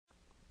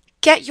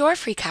Get your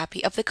free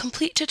copy of the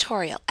complete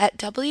tutorial at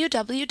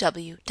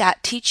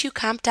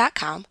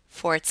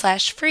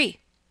www.teachucomp.com/free.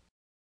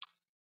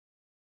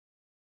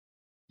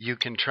 You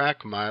can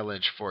track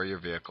mileage for your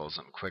vehicles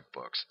in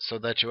QuickBooks so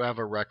that you have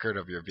a record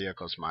of your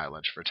vehicle's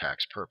mileage for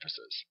tax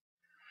purposes.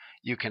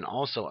 You can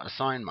also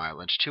assign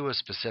mileage to a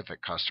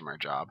specific customer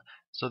job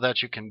so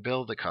that you can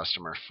bill the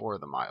customer for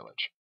the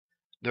mileage.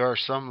 There are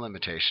some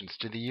limitations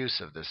to the use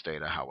of this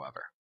data,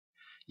 however.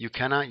 You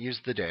cannot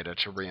use the data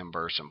to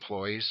reimburse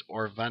employees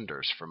or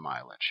vendors for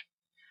mileage.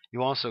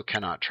 You also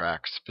cannot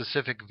track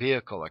specific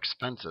vehicle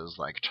expenses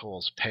like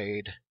tolls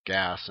paid,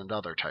 gas, and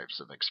other types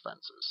of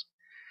expenses.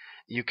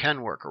 You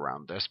can work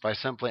around this by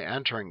simply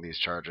entering these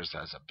charges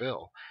as a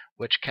bill,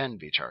 which can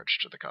be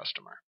charged to the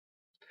customer.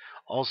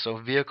 Also,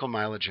 vehicle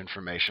mileage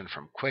information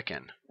from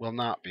Quicken will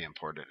not be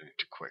imported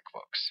into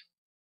QuickBooks.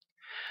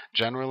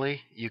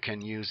 Generally, you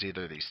can use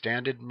either the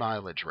standard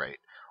mileage rate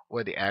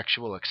or the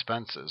actual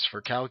expenses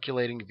for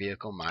calculating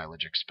vehicle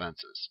mileage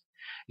expenses.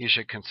 You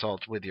should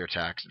consult with your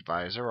tax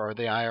advisor or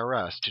the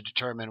IRS to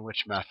determine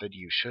which method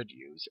you should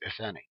use, if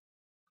any.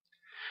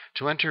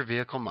 To enter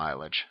vehicle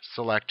mileage,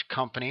 select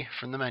Company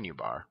from the menu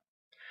bar,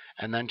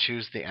 and then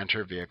choose the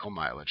Enter Vehicle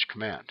Mileage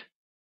command.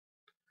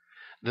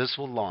 This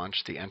will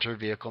launch the Enter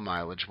Vehicle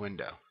Mileage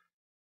window.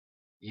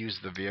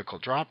 Use the Vehicle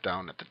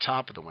drop-down at the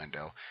top of the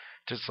window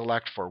to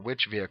select for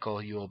which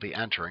vehicle you will be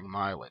entering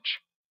mileage.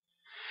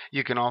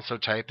 You can also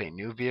type a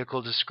new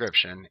vehicle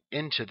description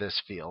into this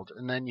field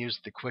and then use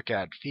the Quick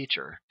Add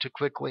feature to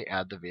quickly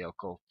add the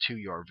vehicle to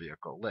your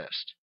vehicle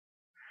list.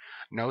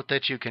 Note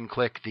that you can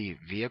click the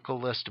Vehicle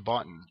List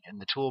button in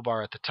the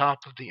toolbar at the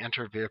top of the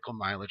Enter Vehicle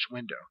Mileage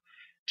window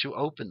to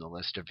open the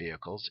list of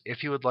vehicles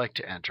if you would like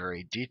to enter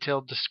a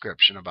detailed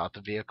description about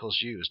the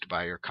vehicles used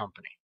by your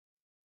company.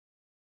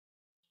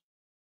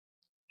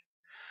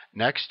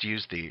 Next,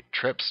 use the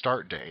Trip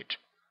Start Date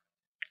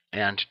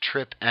and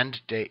Trip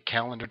End Date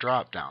calendar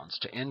drop-downs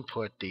to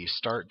input the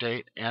start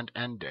date and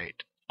end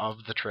date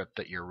of the trip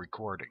that you're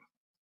recording.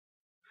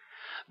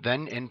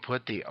 Then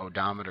input the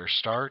odometer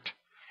start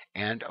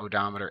and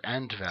odometer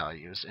end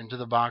values into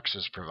the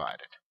boxes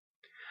provided.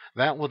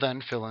 That will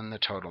then fill in the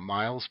total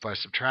miles by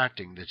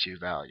subtracting the two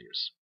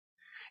values.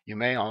 You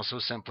may also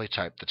simply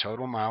type the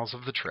total miles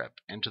of the trip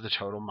into the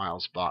total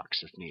miles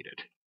box if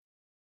needed.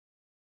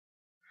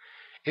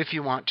 If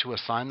you want to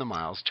assign the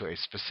miles to a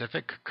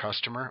specific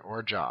customer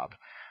or job,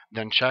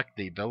 then check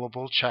the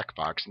Billable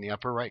checkbox in the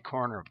upper right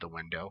corner of the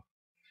window,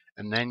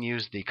 and then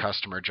use the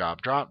Customer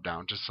Job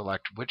drop-down to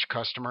select which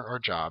customer or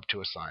job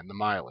to assign the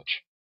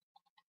mileage.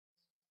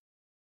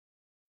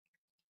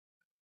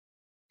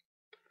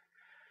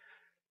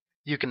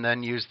 You can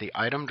then use the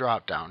Item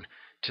drop-down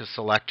to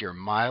select your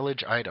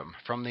mileage item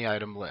from the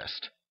item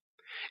list.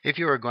 If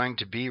you are going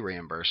to be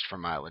reimbursed for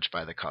mileage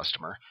by the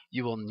customer,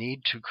 you will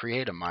need to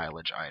create a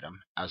mileage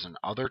item as an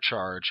other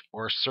charge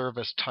or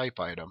service type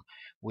item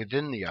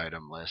within the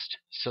item list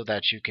so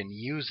that you can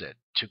use it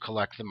to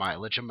collect the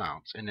mileage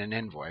amounts in an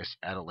invoice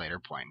at a later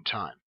point in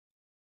time.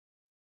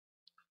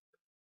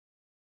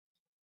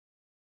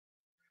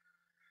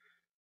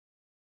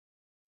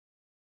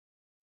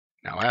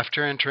 Now,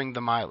 after entering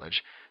the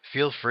mileage,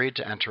 feel free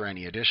to enter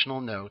any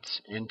additional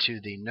notes into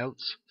the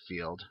Notes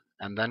field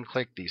and then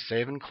click the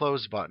Save and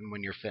Close button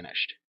when you're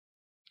finished.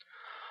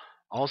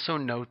 Also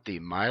note the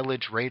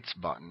Mileage Rates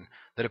button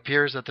that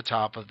appears at the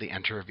top of the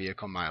Enter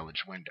Vehicle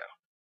Mileage window.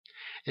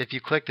 If you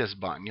click this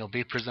button, you'll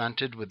be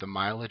presented with the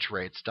Mileage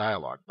Rates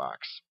dialog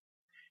box.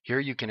 Here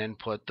you can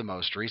input the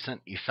most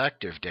recent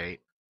effective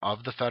date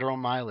of the federal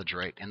mileage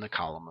rate in the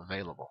column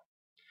available.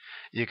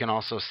 You can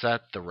also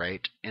set the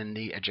rate in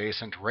the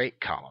Adjacent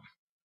Rate column.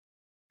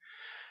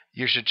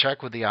 You should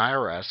check with the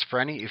IRS for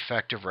any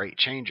effective rate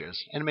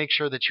changes and make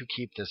sure that you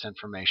keep this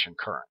information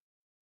current.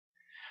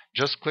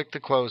 Just click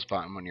the Close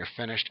button when you're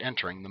finished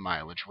entering the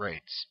mileage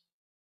rates.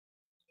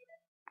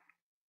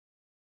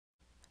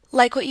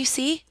 Like what you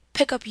see?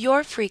 Pick up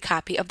your free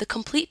copy of the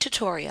complete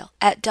tutorial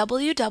at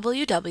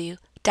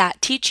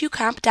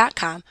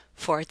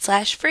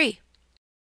www.teachucomp.com/free.